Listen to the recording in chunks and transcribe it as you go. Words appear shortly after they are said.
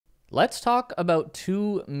Let's talk about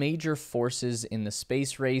two major forces in the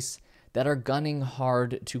space race that are gunning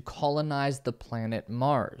hard to colonize the planet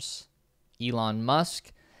Mars: Elon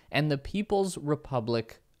Musk and the People's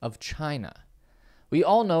Republic of China. We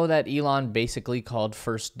all know that Elon basically called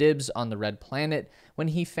first dibs on the red planet when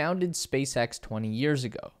he founded SpaceX 20 years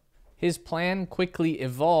ago. His plan quickly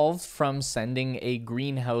evolved from sending a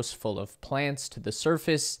greenhouse full of plants to the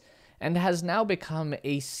surface and has now become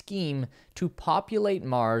a scheme to populate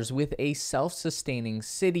Mars with a self-sustaining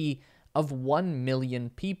city of 1 million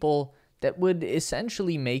people that would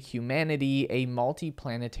essentially make humanity a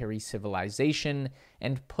multi-planetary civilization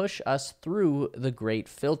and push us through the Great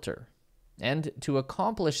Filter. And to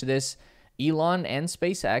accomplish this, Elon and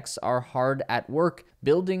SpaceX are hard at work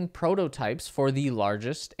building prototypes for the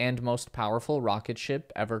largest and most powerful rocket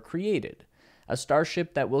ship ever created, a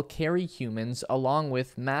starship that will carry humans along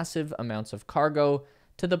with massive amounts of cargo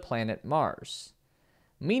to the planet Mars.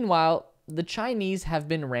 Meanwhile, the Chinese have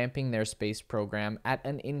been ramping their space program at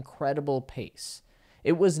an incredible pace.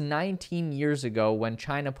 It was 19 years ago when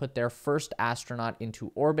China put their first astronaut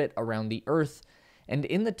into orbit around the Earth, and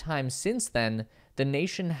in the time since then, the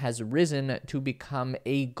nation has risen to become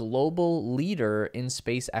a global leader in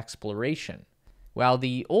space exploration. While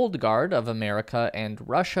the old guard of America and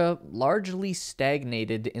Russia largely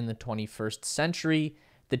stagnated in the 21st century,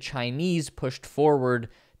 the Chinese pushed forward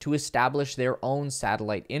to establish their own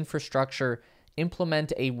satellite infrastructure,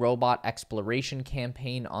 implement a robot exploration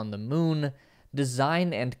campaign on the moon,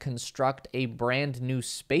 design and construct a brand new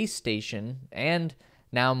space station, and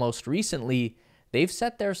now most recently, they've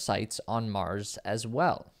set their sights on Mars as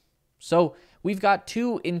well. So we've got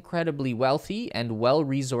two incredibly wealthy and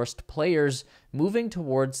well-resourced players moving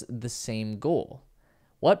towards the same goal.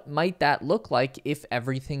 What might that look like if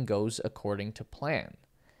everything goes according to plan?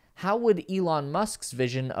 How would Elon Musk's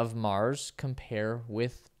vision of Mars compare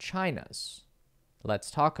with China's? Let's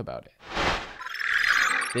talk about it.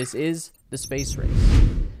 This is the space race.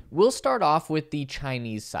 We'll start off with the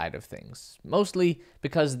Chinese side of things, mostly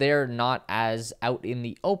because they're not as out in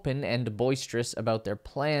the open and boisterous about their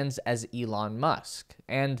plans as Elon Musk.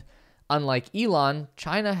 And unlike Elon,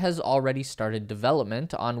 China has already started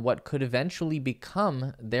development on what could eventually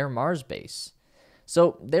become their Mars base.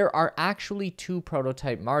 So there are actually two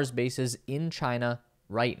prototype Mars bases in China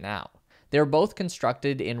right now. They're both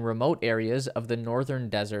constructed in remote areas of the northern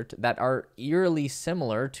desert that are eerily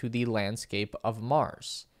similar to the landscape of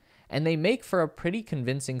Mars, and they make for a pretty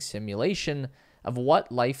convincing simulation of what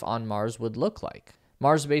life on Mars would look like.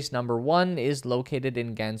 Mars base number 1 is located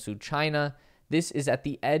in Gansu, China. This is at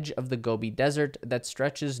the edge of the Gobi Desert that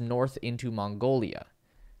stretches north into Mongolia.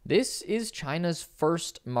 This is China's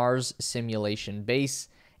first Mars simulation base,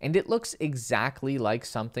 and it looks exactly like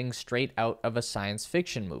something straight out of a science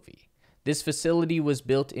fiction movie. This facility was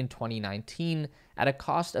built in 2019 at a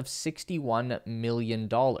cost of $61 million.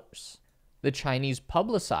 The Chinese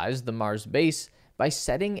publicized the Mars base by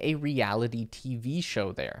setting a reality TV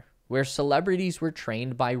show there, where celebrities were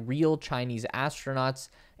trained by real Chinese astronauts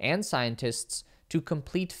and scientists to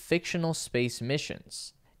complete fictional space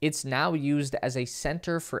missions. It's now used as a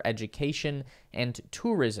center for education and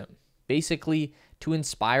tourism, basically to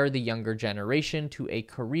inspire the younger generation to a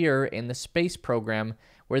career in the space program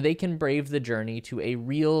where they can brave the journey to a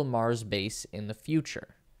real Mars base in the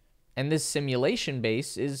future. And this simulation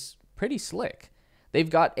base is pretty slick. They've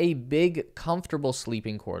got a big, comfortable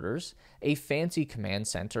sleeping quarters, a fancy command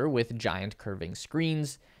center with giant curving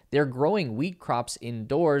screens, they're growing wheat crops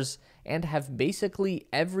indoors, and have basically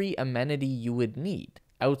every amenity you would need.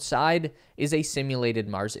 Outside is a simulated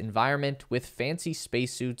Mars environment with fancy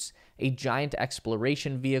spacesuits, a giant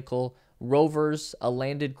exploration vehicle, rovers, a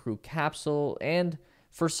landed crew capsule, and,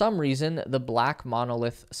 for some reason, the black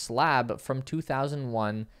monolith slab from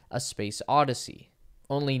 2001: A Space Odyssey.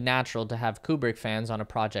 Only natural to have Kubrick fans on a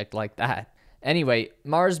project like that. Anyway,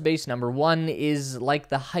 Mars base number 1 is like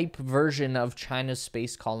the hype version of China's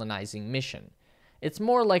space colonizing mission. It's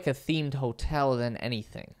more like a themed hotel than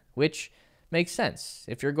anything, which makes sense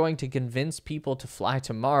if you're going to convince people to fly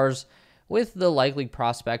to Mars with the likely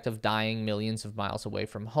prospect of dying millions of miles away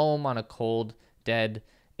from home on a cold, dead,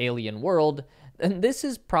 alien world, then this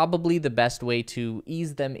is probably the best way to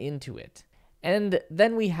ease them into it. And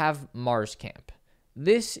then we have Mars Camp.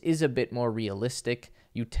 This is a bit more realistic,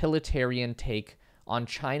 utilitarian take on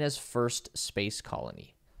China's first space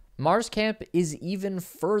colony. Mars Camp is even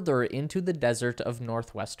further into the desert of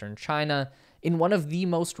northwestern China, in one of the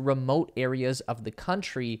most remote areas of the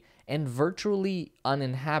country and virtually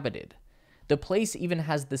uninhabited. The place even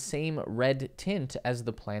has the same red tint as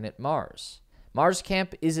the planet Mars. Mars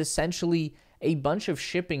Camp is essentially a bunch of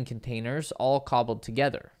shipping containers all cobbled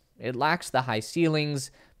together. It lacks the high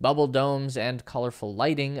ceilings, bubble domes, and colorful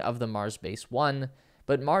lighting of the Mars Base 1,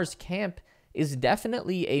 but Mars Camp is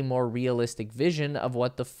definitely a more realistic vision of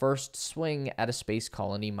what the first swing at a space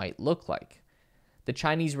colony might look like. The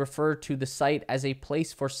Chinese refer to the site as a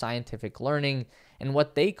place for scientific learning and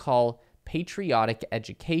what they call patriotic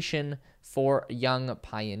education for young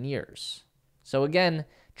pioneers. So again,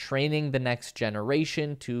 training the next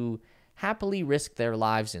generation to happily risk their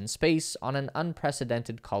lives in space on an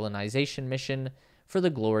unprecedented colonization mission for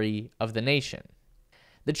the glory of the nation.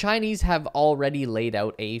 The Chinese have already laid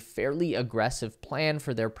out a fairly aggressive plan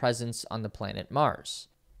for their presence on the planet Mars.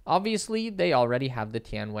 Obviously, they already have the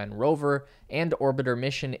Tianwen rover and orbiter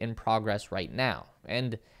mission in progress right now,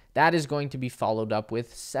 and that is going to be followed up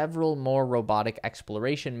with several more robotic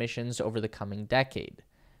exploration missions over the coming decade.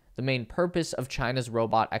 The main purpose of China's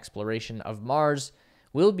robot exploration of Mars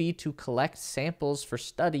will be to collect samples for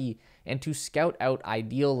study and to scout out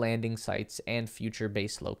ideal landing sites and future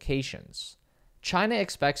base locations. China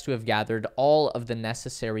expects to have gathered all of the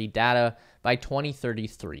necessary data by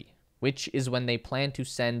 2033, which is when they plan to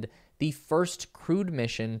send the first crewed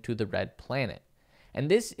mission to the Red Planet. And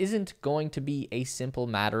this isn't going to be a simple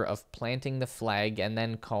matter of planting the flag and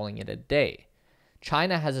then calling it a day.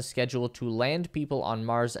 China has a schedule to land people on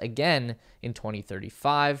Mars again in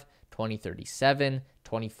 2035, 2037,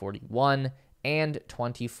 2041, and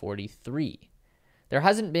 2043. There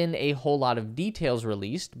hasn't been a whole lot of details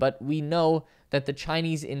released, but we know that the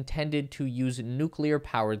Chinese intended to use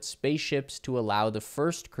nuclear-powered spaceships to allow the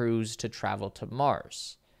first crews to travel to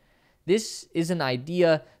Mars. This is an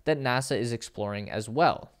idea that NASA is exploring as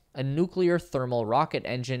well. A nuclear thermal rocket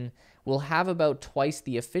engine will have about twice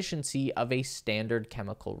the efficiency of a standard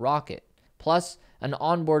chemical rocket. Plus, an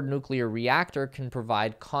onboard nuclear reactor can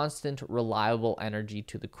provide constant, reliable energy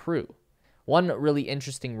to the crew. One really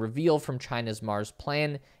interesting reveal from China's Mars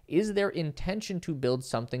plan is their intention to build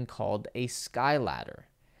something called a sky ladder.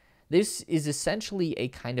 This is essentially a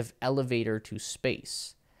kind of elevator to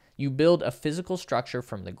space. You build a physical structure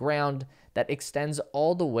from the ground that extends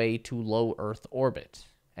all the way to low Earth orbit.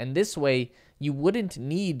 And this way, you wouldn't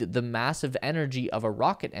need the massive energy of a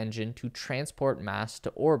rocket engine to transport mass to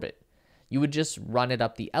orbit. You would just run it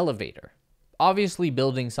up the elevator. Obviously,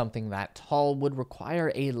 building something that tall would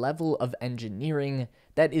require a level of engineering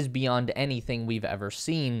that is beyond anything we've ever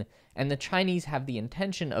seen, and the Chinese have the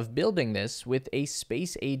intention of building this with a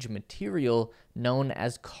space-age material known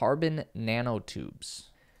as carbon nanotubes.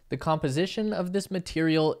 The composition of this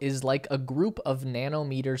material is like a group of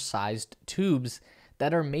nanometer-sized tubes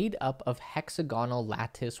that are made up of hexagonal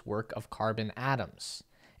lattice work of carbon atoms.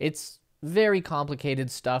 It's very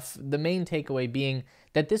complicated stuff, the main takeaway being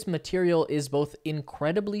that this material is both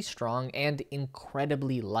incredibly strong and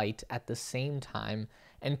incredibly light at the same time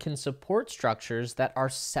and can support structures that are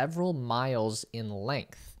several miles in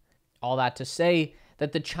length. All that to say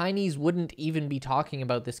that the Chinese wouldn't even be talking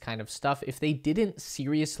about this kind of stuff if they didn't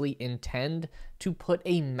seriously intend to put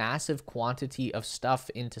a massive quantity of stuff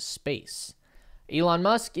into space. Elon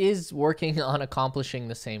Musk is working on accomplishing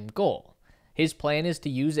the same goal. His plan is to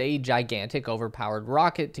use a gigantic overpowered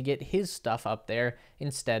rocket to get his stuff up there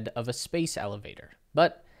instead of a space elevator.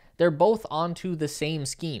 But they're both onto the same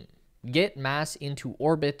scheme. Get mass into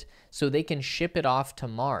orbit so they can ship it off to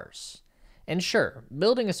Mars. And sure,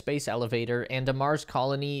 building a space elevator and a Mars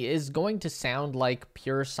colony is going to sound like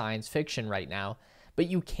pure science fiction right now, but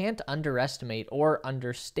you can't underestimate or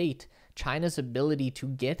understate China's ability to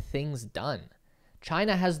get things done.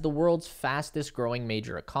 China has the world's fastest growing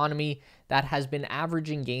major economy that has been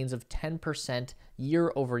averaging gains of 10%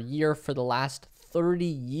 year over year for the last 30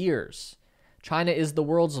 years. China is the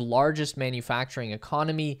world's largest manufacturing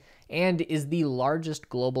economy and is the largest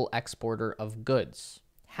global exporter of goods.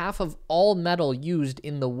 Half of all metal used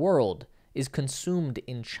in the world is consumed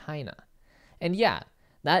in China. And yeah,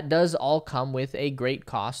 that does all come with a great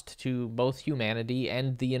cost to both humanity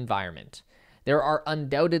and the environment. There are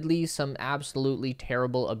undoubtedly some absolutely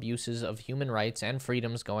terrible abuses of human rights and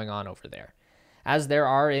freedoms going on over there, as there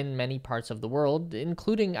are in many parts of the world,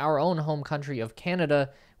 including our own home country of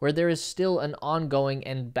Canada, where there is still an ongoing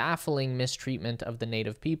and baffling mistreatment of the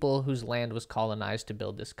native people whose land was colonized to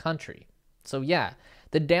build this country. So yeah,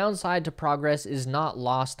 the downside to progress is not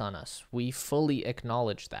lost on us. We fully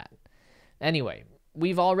acknowledge that. Anyway,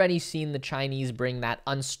 we've already seen the Chinese bring that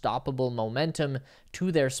unstoppable momentum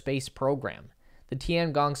to their space program. The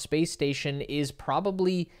Tiangong space station is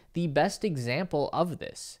probably the best example of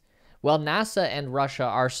this. While NASA and Russia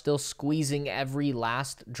are still squeezing every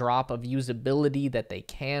last drop of usability that they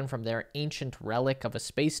can from their ancient relic of a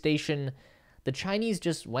space station, the Chinese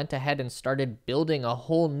just went ahead and started building a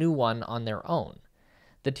whole new one on their own.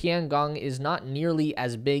 The Tiangong is not nearly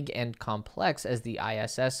as big and complex as the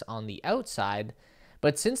ISS on the outside,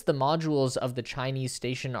 but since the modules of the Chinese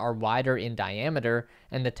station are wider in diameter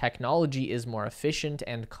and the technology is more efficient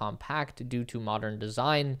and compact due to modern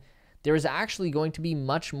design, there is actually going to be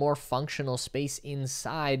much more functional space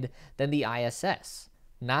inside than the ISS.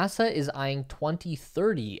 NASA is eyeing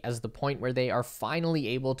 2030 as the point where they are finally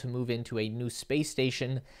able to move into a new space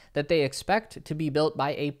station that they expect to be built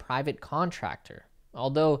by a private contractor,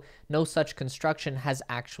 although no such construction has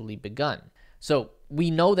actually begun. So we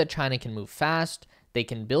know that China can move fast, they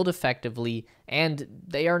can build effectively, and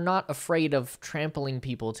they are not afraid of trampling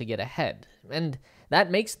people to get ahead. And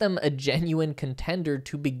that makes them a genuine contender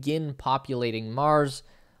to begin populating Mars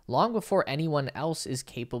long before anyone else is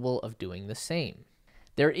capable of doing the same.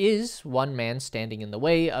 There is one man standing in the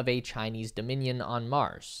way of a Chinese dominion on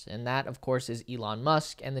Mars, and that, of course, is Elon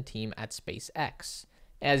Musk and the team at SpaceX.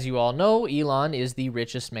 As you all know, Elon is the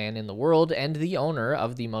richest man in the world and the owner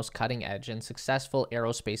of the most cutting-edge and successful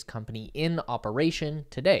aerospace company in operation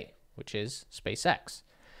today, which is SpaceX.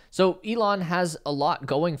 So Elon has a lot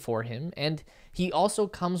going for him, and he also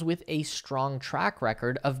comes with a strong track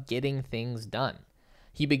record of getting things done.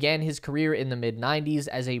 He began his career in the mid-90s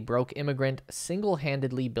as a broke immigrant,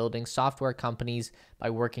 single-handedly building software companies by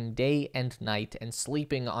working day and night and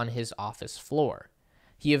sleeping on his office floor.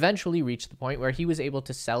 He eventually reached the point where he was able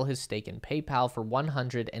to sell his stake in PayPal for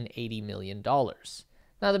 $180 million.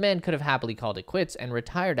 Now, the man could have happily called it quits and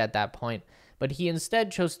retired at that point, but he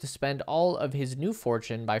instead chose to spend all of his new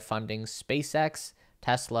fortune by funding SpaceX,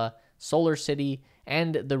 Tesla, SolarCity,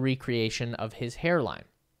 and the recreation of his hairline.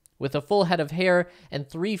 With a full head of hair and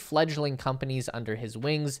 3 fledgling companies under his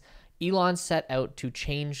wings, Elon set out to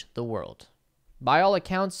change the world. By all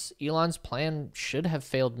accounts, Elon's plan should have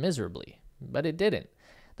failed miserably, but it didn't.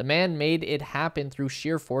 The man made it happen through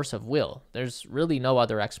sheer force of will. There's really no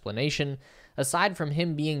other explanation, aside from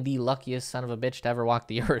him being the luckiest son of a bitch to ever walk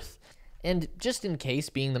the earth. And just in case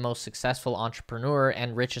being the most successful entrepreneur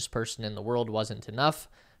and richest person in the world wasn't enough,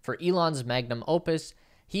 for Elon's magnum opus,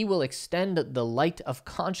 he will extend the light of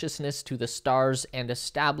consciousness to the stars and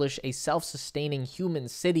establish a self-sustaining human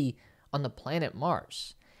city on the planet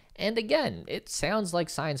Mars. And again, it sounds like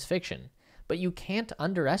science fiction, but you can't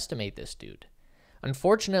underestimate this dude.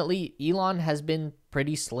 Unfortunately, Elon has been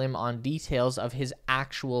pretty slim on details of his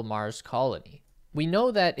actual Mars colony. We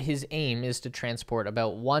know that his aim is to transport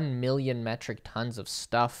about 1 million metric tons of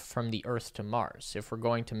stuff from the Earth to Mars, if we're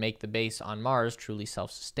going to make the base on Mars truly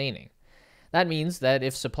self-sustaining. That means that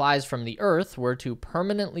if supplies from the Earth were to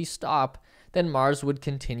permanently stop, then Mars would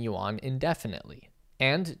continue on indefinitely.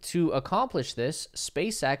 And to accomplish this,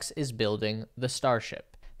 SpaceX is building the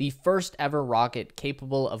Starship, the first ever rocket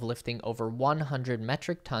capable of lifting over 100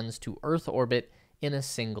 metric tons to Earth orbit in a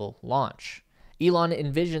single launch. Elon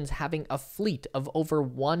envisions having a fleet of over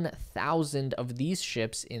 1,000 of these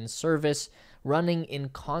ships in service, running in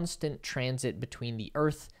constant transit between the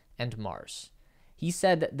Earth and Mars. He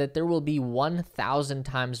said that there will be 1,000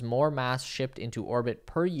 times more mass shipped into orbit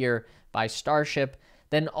per year by Starship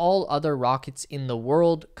than all other rockets in the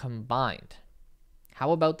world combined.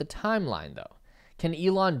 How about the timeline, though? Can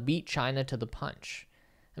Elon beat China to the punch?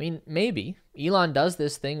 I mean, maybe. Elon does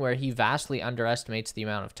this thing where he vastly underestimates the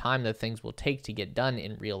amount of time that things will take to get done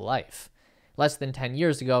in real life. Less than 10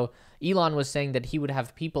 years ago, Elon was saying that he would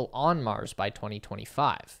have people on Mars by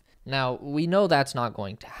 2025. Now, we know that's not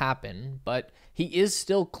going to happen, but he is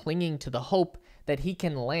still clinging to the hope that he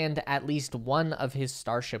can land at least one of his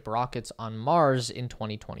Starship rockets on Mars in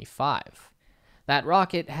 2025. That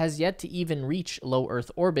rocket has yet to even reach low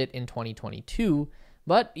Earth orbit in 2022,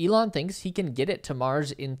 but Elon thinks he can get it to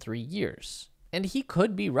Mars in 3 years. And he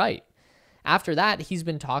could be right. After that, he's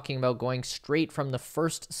been talking about going straight from the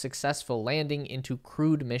first successful landing into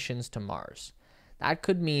crewed missions to Mars. That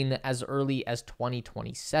could mean as early as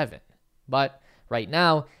 2027. But right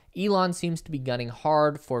now, Elon seems to be gunning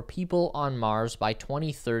hard for people on Mars by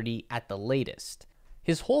 2030 at the latest.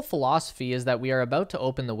 His whole philosophy is that we are about to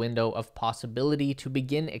open the window of possibility to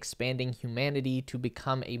begin expanding humanity to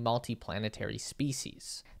become a multiplanetary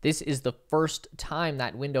species. This is the first time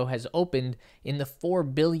that window has opened in the 4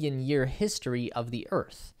 billion year history of the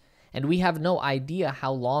Earth, and we have no idea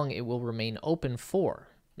how long it will remain open for.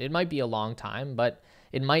 It might be a long time, but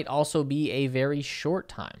it might also be a very short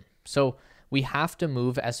time. So we have to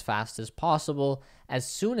move as fast as possible, as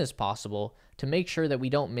soon as possible, to make sure that we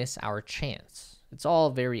don't miss our chance. It's all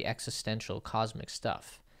very existential, cosmic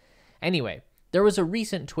stuff. Anyway, there was a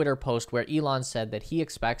recent Twitter post where Elon said that he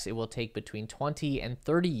expects it will take between 20 and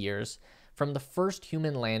 30 years from the first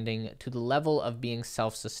human landing to the level of being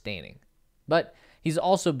self-sustaining. But He's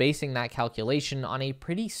also basing that calculation on a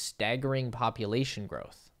pretty staggering population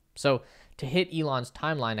growth. So, to hit Elon's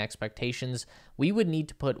timeline expectations, we would need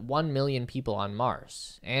to put 1 million people on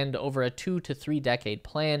Mars, and over a 2 to 3 decade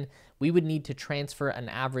plan, we would need to transfer an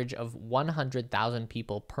average of 100,000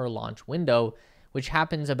 people per launch window, which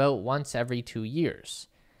happens about once every 2 years.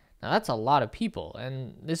 Now that's a lot of people,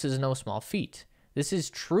 and this is no small feat. This is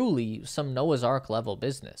truly some Noah's Ark level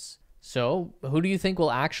business. So, who do you think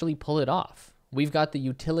will actually pull it off? We've got the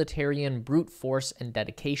utilitarian brute force and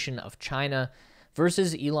dedication of China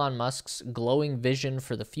versus Elon Musk's glowing vision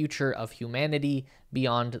for the future of humanity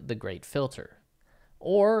beyond the Great Filter.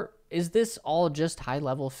 Or is this all just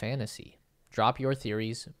high-level fantasy? Drop your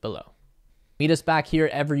theories below. Meet us back here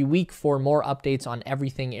every week for more updates on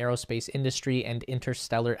everything aerospace industry and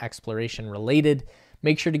interstellar exploration related.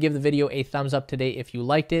 Make sure to give the video a thumbs up today if you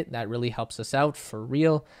liked it. That really helps us out for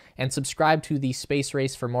real. And subscribe to the Space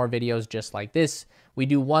Race for more videos just like this. We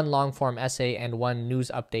do one long form essay and one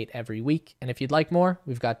news update every week. And if you'd like more,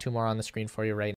 we've got 2 more on the screen for you right now.